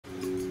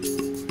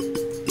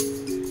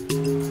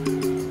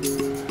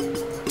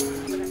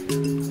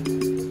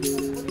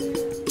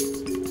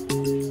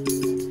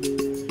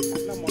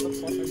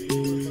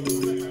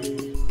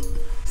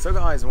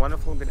guys,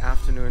 wonderful good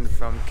afternoon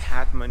from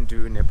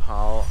Kathmandu,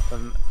 Nepal.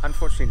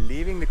 Unfortunately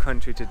leaving the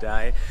country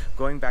today,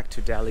 going back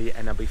to Delhi,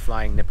 and I'll be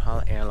flying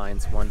Nepal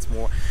Airlines once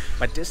more,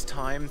 but this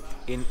time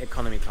in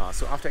economy class.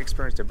 So after I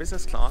experienced their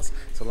business class,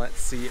 so let's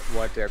see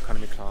what their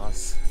economy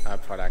class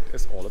product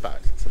is all about.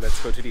 So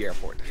let's go to the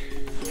airport.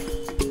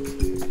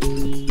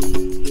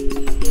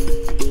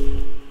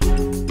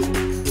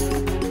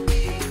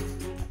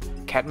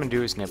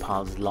 Kathmandu is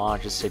Nepal's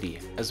largest city,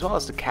 as well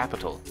as the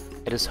capital.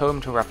 It is home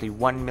to roughly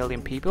 1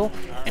 million people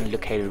and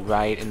located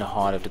right in the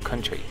heart of the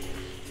country.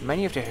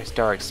 Many of the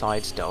historic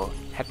sites, though,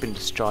 had been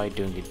destroyed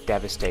during the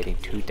devastating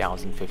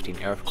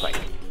 2015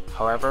 earthquake.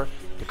 However,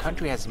 the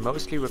country has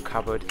mostly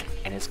recovered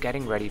and is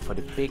getting ready for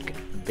the big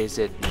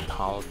Visit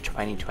Nepal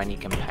 2020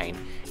 campaign,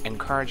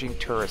 encouraging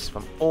tourists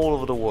from all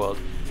over the world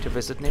to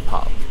visit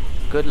Nepal.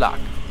 Good luck!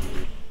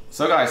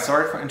 So guys,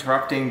 sorry for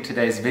interrupting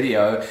today's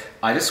video.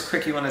 I just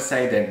quickly want to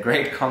say that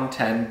great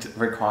content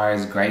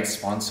requires great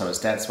sponsors.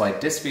 That's why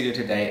this video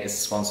today is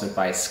sponsored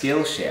by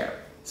Skillshare.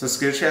 So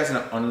Skillshare is an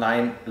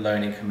online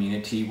learning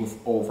community with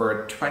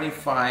over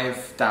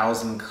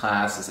 25,000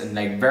 classes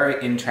in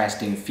very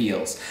interesting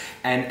fields.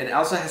 And it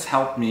also has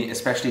helped me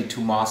especially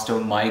to master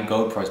my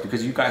GoPros,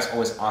 because you guys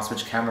always ask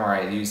which camera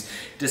I use.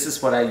 This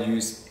is what I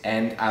use,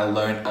 and I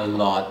learned a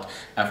lot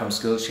from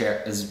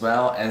Skillshare, as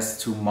well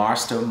as to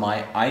master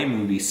my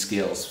iMovie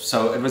skills.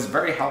 So it was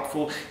very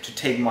helpful to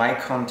take my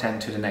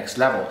content to the next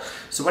level.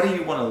 So whether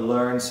you want to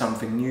learn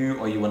something new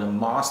or you want to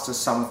master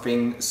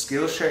something,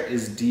 Skillshare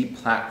is the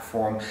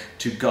platform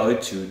to go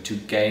to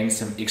gain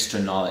some extra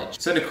knowledge.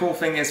 So the cool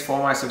thing is,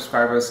 for my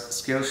subscribers,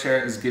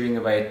 Skillshare is giving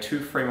away 2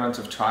 free months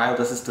of trial.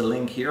 This is the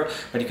link here,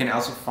 but you can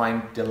also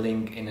find the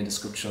link in the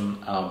description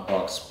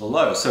box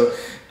below. So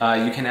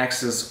you can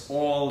access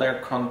all their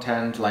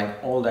content,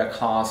 like all their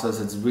classes.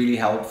 It's really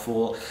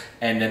helpful.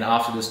 And then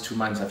after those 2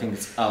 months, I think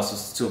it's also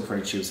still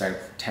pretty cheap. It's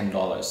like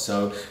 $10.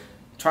 So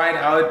try it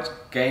out,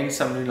 gain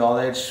some new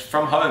knowledge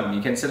from home.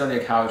 You can sit on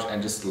your couch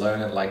and just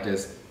learn it like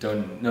this.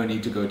 No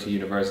need to go to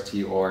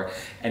university or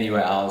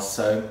anywhere else.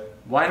 So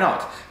why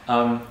not?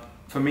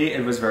 For me,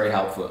 it was very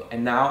helpful.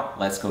 And now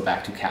let's go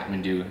back to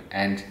Kathmandu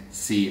and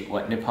see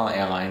what Nepal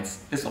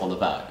Airlines is all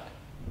about.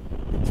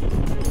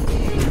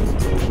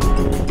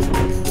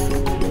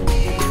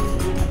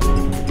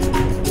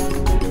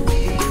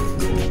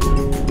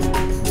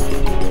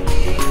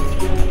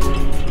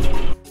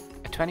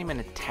 A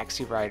 20-minute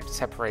taxi ride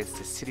separates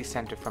the city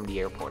center from the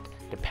airport,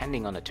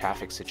 depending on the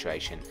traffic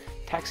situation.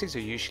 Taxis are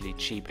usually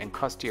cheap and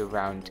cost you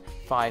around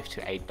 $5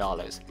 to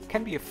 $8.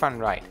 Can be a fun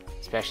ride,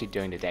 especially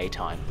during the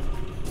daytime.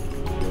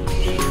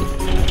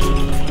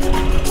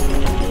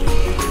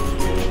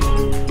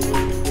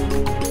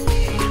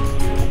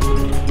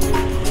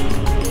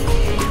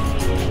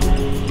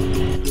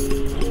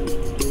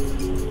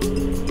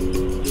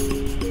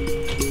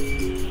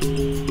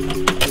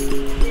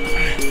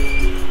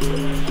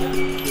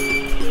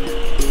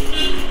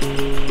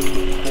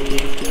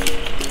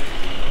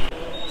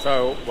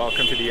 So,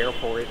 welcome to the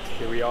airport.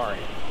 Here we are.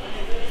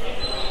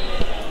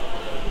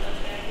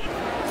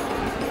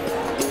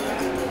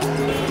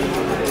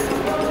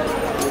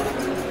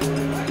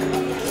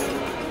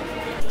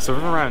 So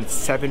with around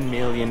 7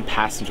 million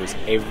passengers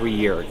every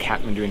year,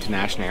 Kathmandu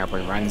International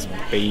Airport runs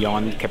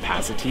beyond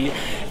capacity,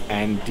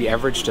 and the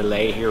average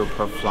delay here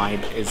per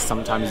flight is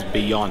sometimes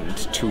beyond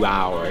 2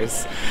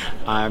 hours.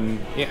 And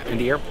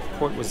the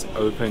airport was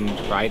opened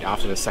right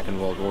after the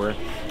Second World War.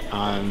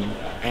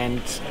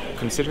 And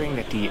considering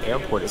that the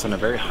airport is on a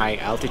very high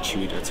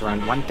altitude, it's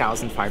around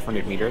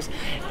 1,500 meters,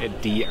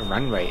 the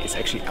runway is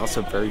actually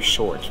also very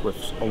short, with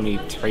only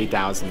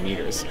 3,000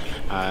 meters.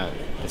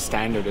 The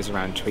standard is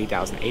around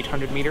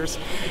 3,800 meters,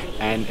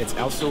 and it's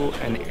also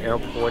an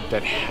airport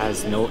that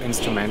has no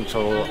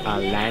instrumental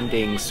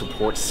landing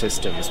support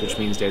systems, which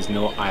means there's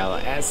no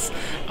ILS,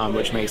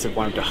 which makes it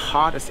one of the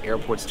hardest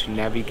airports to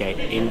navigate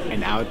in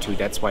and out to.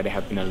 That's why there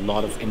have been a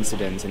lot of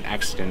incidents and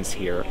accidents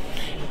here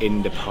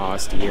in the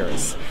past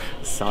years.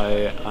 So,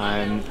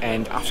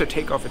 and after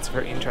takeoff, it's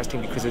very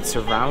interesting because it's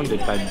surrounded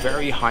by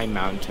very high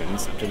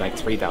mountains, up to like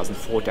 3,000,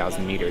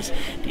 4,000 meters.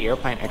 The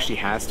airplane actually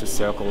has to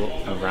circle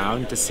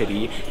around the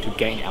city to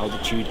gain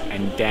altitude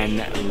and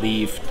then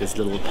leave this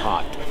little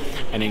pod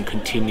and then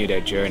continue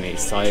their journey.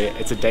 So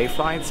it's a day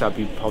flight, so I'll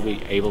be probably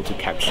able to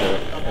capture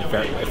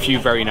a few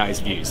very nice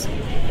views.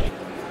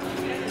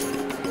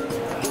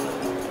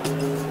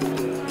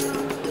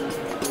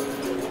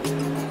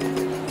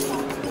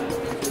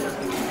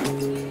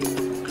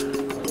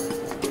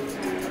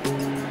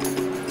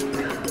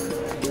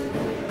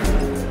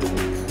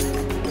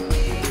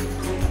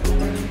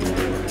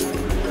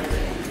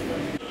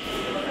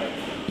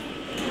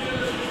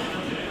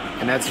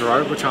 And that's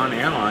Kathmandu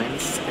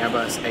Airlines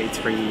Airbus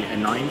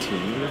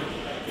A330.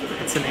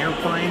 It's an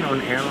airplane or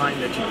an airline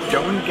that you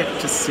don't get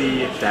to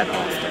see that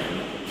often.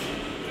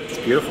 It's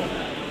beautiful.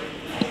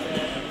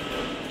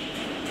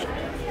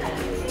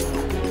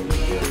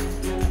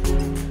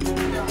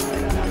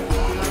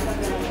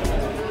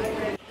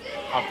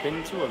 I've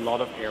been to a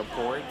lot of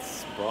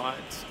airports,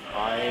 but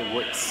I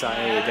would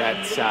say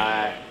that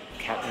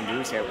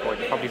Kathmandu's airport,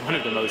 probably one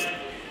of the most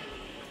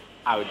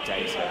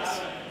outdated.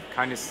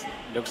 Kind of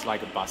looks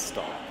like a bus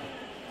stop.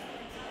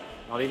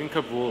 Not even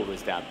Kabul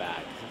was that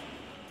bad.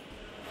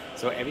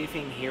 So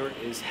everything here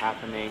is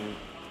happening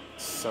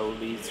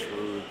solely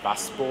through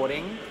bus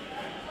boarding,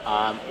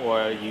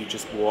 or you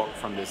just walk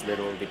from this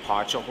little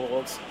departure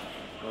halls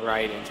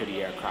right into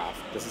the aircraft.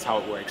 This is how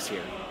it works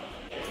here.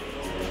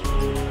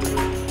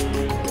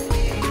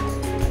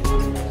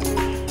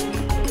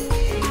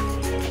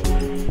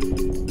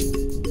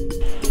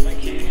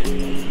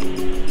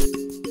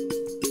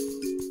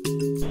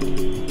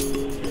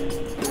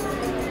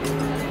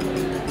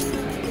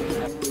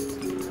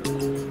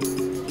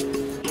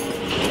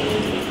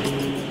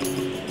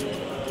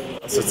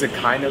 So it's a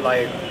kind of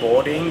like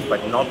boarding,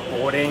 but not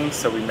boarding.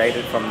 So we made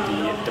it from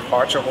the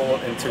departure hall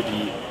into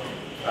the,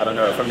 I don't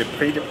know, from the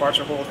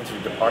pre-departure hall into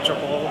the departure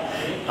hall.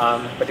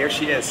 But there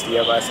she is, the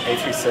Airbus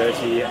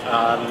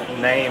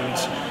A330, named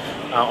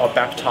or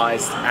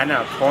baptized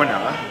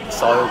Annapurna.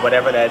 So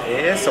whatever that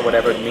is, or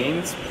whatever it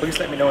means, please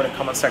let me know in the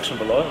comment section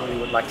below. I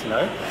really would like to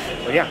know.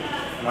 But yeah,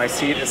 my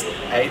seat is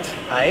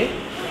 8A.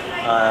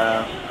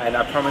 And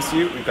I promise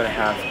you, we're going to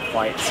have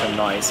quite some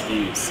nice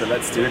views. So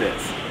let's do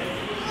this.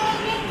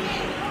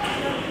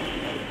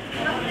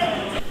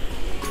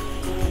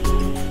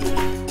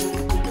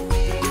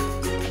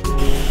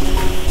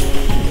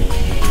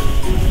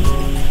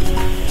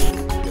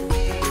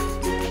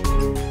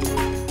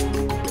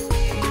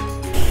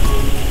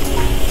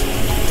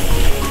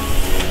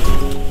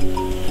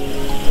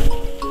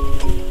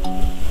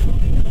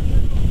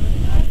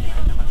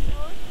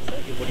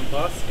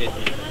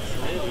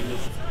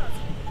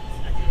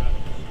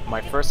 My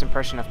first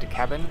impression of the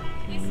cabin,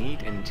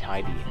 neat and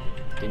tidy.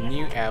 The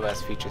new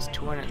Airbus features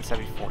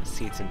 274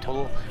 seats in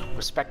total,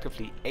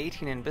 respectively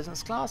 18 in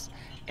business class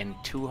and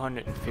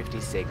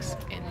 256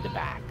 in the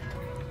back.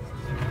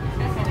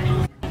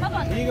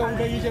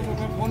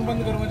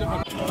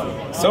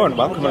 So, and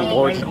welcome on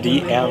board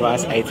the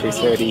Airbus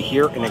A330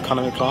 here in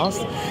economy class.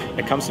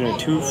 It comes in a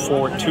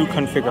 242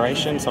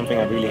 configuration, something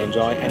I really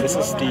enjoy, and this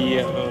is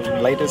the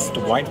latest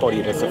wide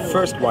body. That's the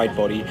first wide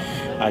body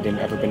they've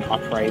ever been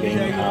operating.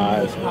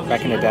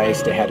 Back in the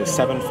days they had a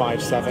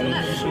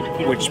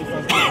 757, which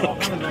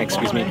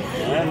excuse me,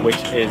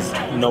 which is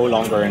no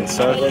longer in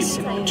service,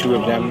 2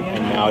 of them,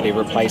 and now they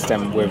replaced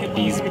them with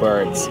these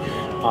birds.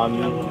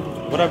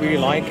 What I really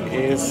like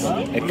is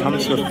it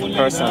comes with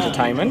personal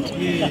entertainment,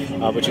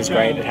 which is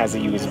great. It has a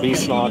USB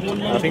slot.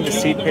 I think the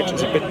seat pitch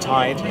is a bit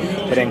tight,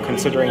 but then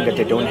considering that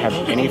they don't have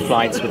any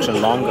flights which are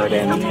longer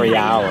than 3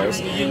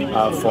 hours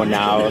for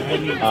now,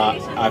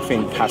 I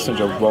think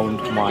passenger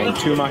won't mind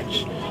too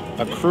much.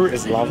 The crew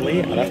is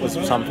lovely. That was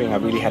something I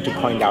really had to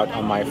point out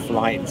on my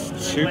flights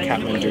to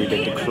Kathmandu,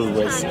 that the crew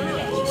was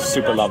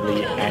super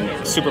lovely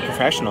and super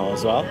professional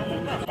as well.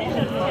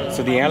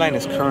 So the airline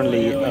is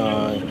currently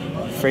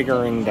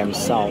figuring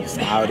themselves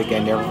out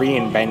again. They're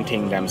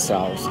reinventing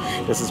themselves.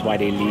 This is why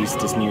they leased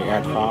this new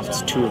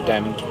aircraft, 2 of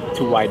them,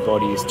 2 wide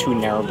bodies, 2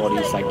 narrow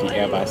bodies like the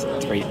Airbus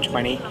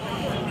A330,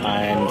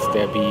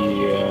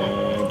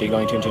 and they're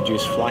going to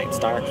introduce flights,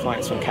 direct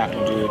flights from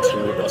Kathmandu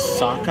to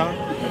Osaka.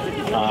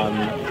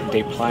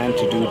 They planned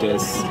to do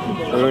this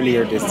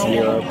earlier this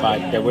year,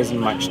 but there wasn't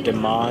much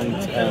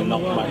demand,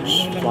 not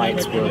much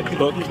flights were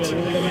booked,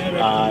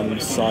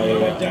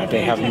 so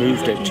they have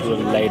moved it to a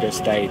later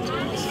state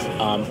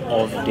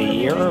of the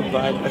year.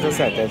 But as I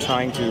said, they're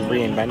trying to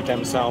reinvent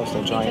themselves.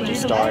 They're trying to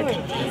start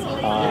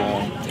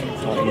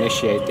or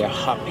initiate their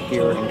hub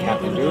here in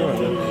Kathmandu,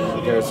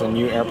 and there's a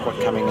new airport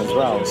coming as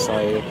well.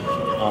 So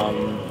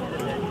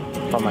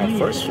from my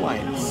first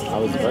flights, I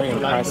was very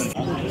impressed.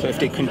 So if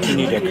they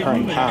continue their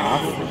current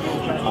path,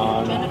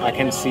 I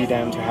can see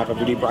them to have a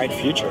really bright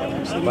future.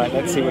 But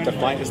let's see what the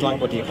flight is like,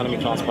 what the economy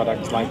class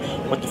product is like,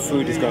 what the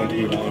food is going to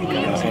be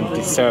like, and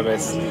the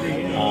service,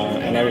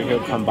 and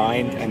everything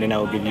combined, and then I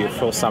will give you a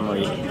full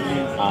summary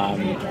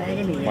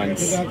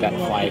once that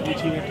flight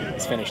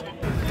is finished.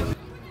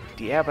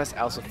 The Airbus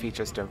also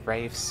features the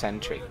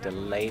Rave-centric, the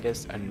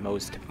latest and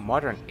most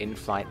modern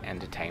in-flight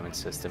entertainment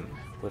system,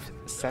 with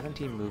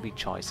 70 movie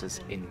choices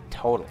in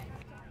total.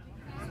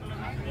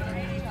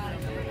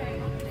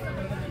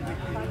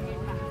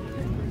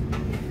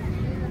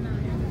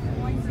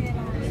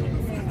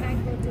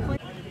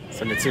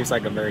 So it seems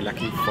like I'm very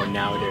lucky for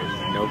now.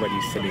 There's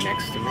nobody sitting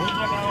next to me.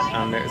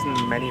 There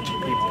isn't many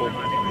people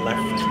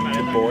left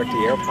to board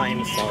the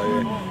airplane,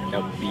 so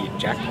that'll be a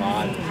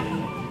jackpot.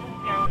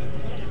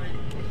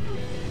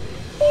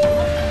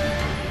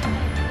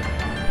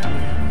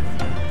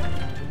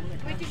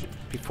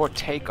 Before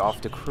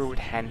takeoff, the crew would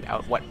hand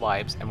out wet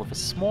wipes, and with a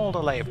small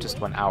delay of just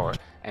 1 hour,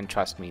 and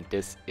trust me,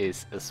 this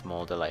is a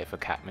small delay for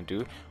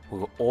Kathmandu, we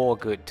were all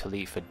good to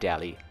leave for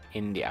Delhi,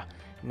 India.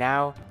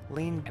 Now,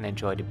 lean and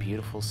enjoy the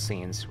beautiful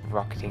scenes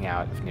rocketing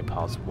out of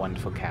Nepal's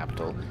wonderful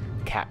capital,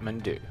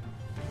 Kathmandu.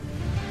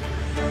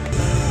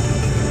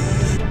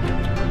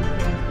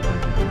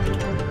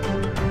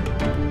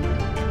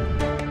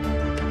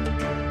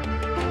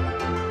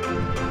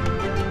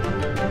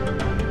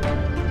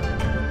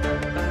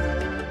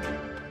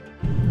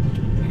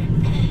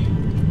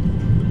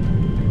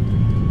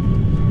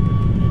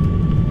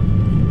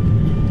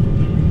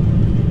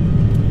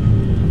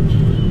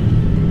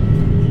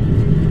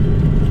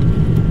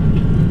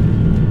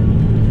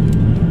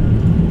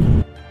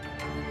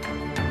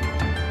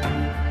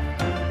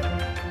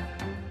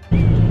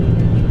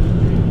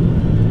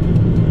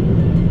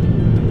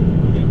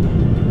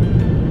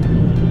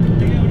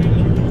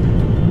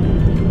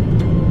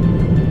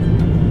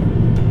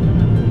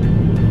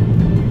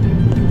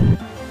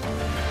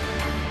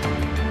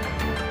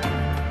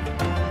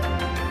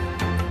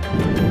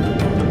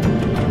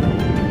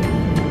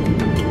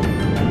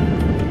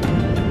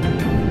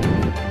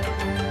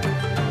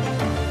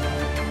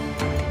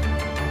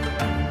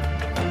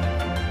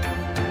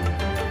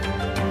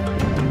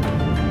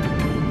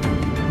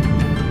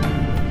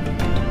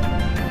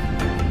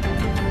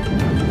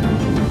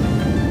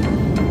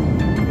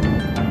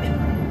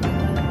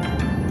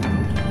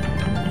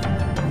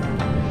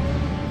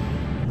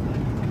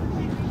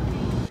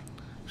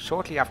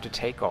 Shortly after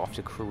takeoff,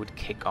 the crew would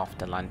kick off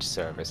the lunch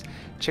service.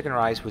 Chicken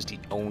rice was the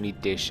only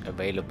dish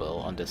available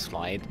on this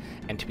flight,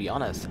 and to be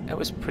honest, it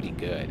was pretty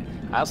good.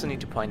 I also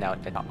need to point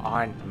out that there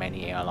aren't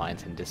many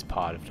airlines in this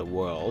part of the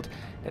world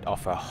that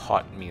offer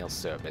hot meal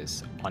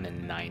service on a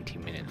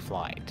 90-minute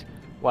flight.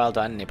 Well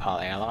done, Nepal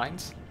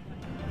Airlines.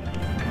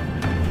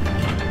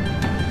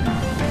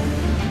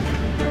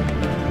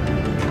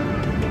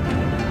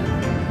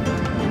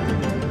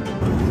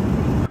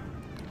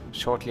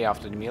 Shortly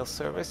after the meal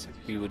service,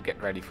 we would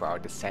get ready for our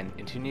descent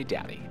into New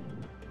Delhi.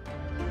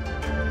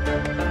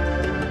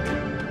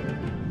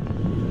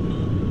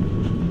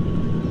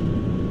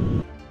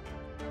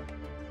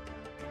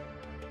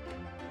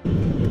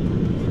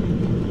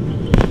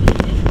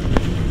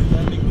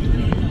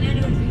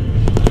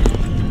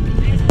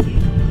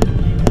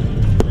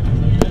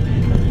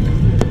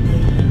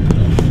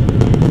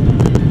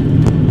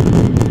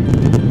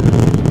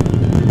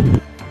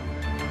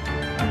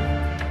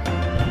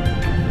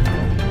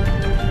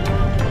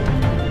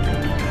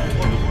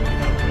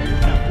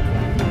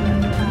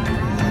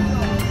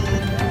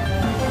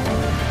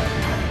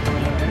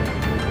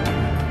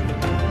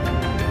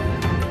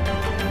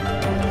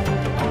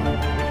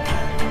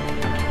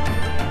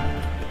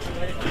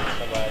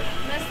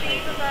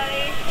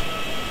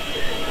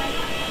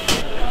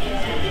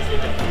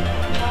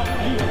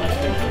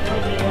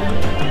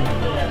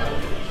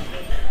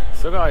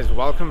 So guys,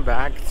 welcome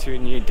back to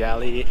New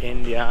Delhi,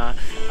 India.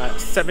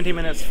 70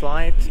 minutes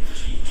flight,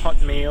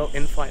 hot meal,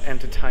 in-flight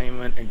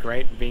entertainment, a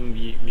great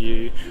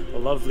view, a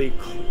lovely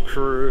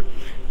crew.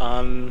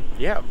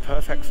 Yeah,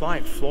 perfect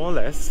flight,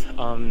 flawless.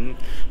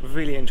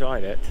 Really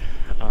enjoyed it.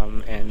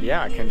 And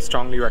yeah, I can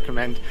strongly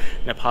recommend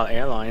Nepal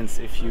Airlines.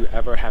 If you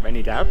ever have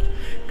any doubt,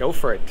 go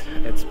for it.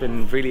 It's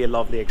been really a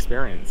lovely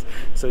experience.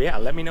 So yeah,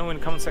 let me know in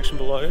the comment section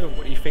below,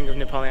 what do you think of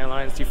Nepal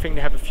Airlines? Do you think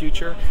they have a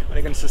future? Are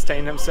they going to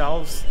sustain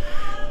themselves?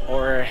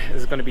 Or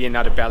is it going to be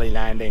another belly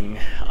landing?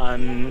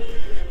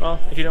 Well,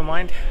 if you don't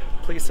mind,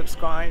 please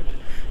subscribe.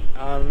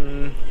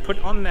 Put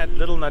on that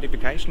little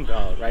notification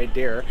bell right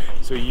there,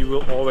 so you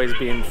will always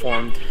be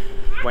informed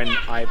when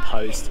I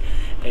post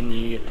a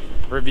new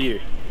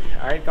review.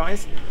 Alright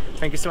guys,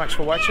 thank you so much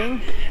for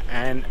watching,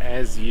 and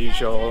as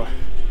usual,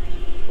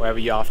 wherever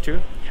you're off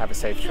to, have a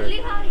safe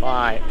trip.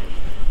 Bye.